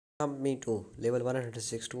Stump Me 2, level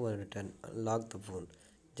 106 to 110. Unlock the phone.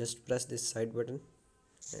 Just press this side button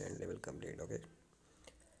and level complete. Okay.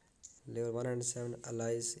 Level 107,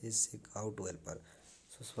 Alice is sick. How to help her?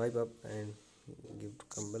 So swipe up and give to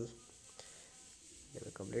Kumble.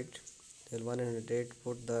 Level complete. Level 108,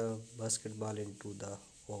 put the basketball into the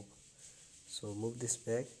hoop. So move this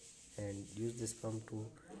back and use this pump to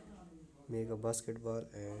make a basketball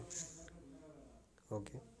and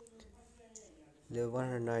okay. Level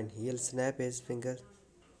 109, he'll snap his finger.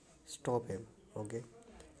 Stop him. Okay.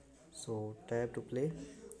 So tap to play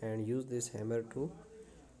and use this hammer to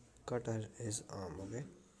cut his arm. Okay.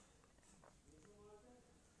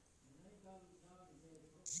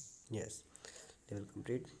 Yes. Level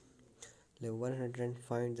complete. Level 100,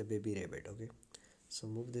 find the baby rabbit. Okay. So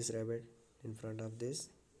move this rabbit in front of this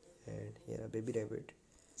and here a baby rabbit.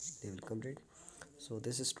 Level complete. So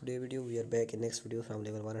this is today video. We are back in next video from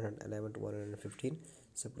level 111 to 115.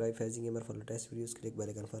 Subscribe Fazie Gamer for latest videos. Click bell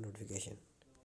icon for notification.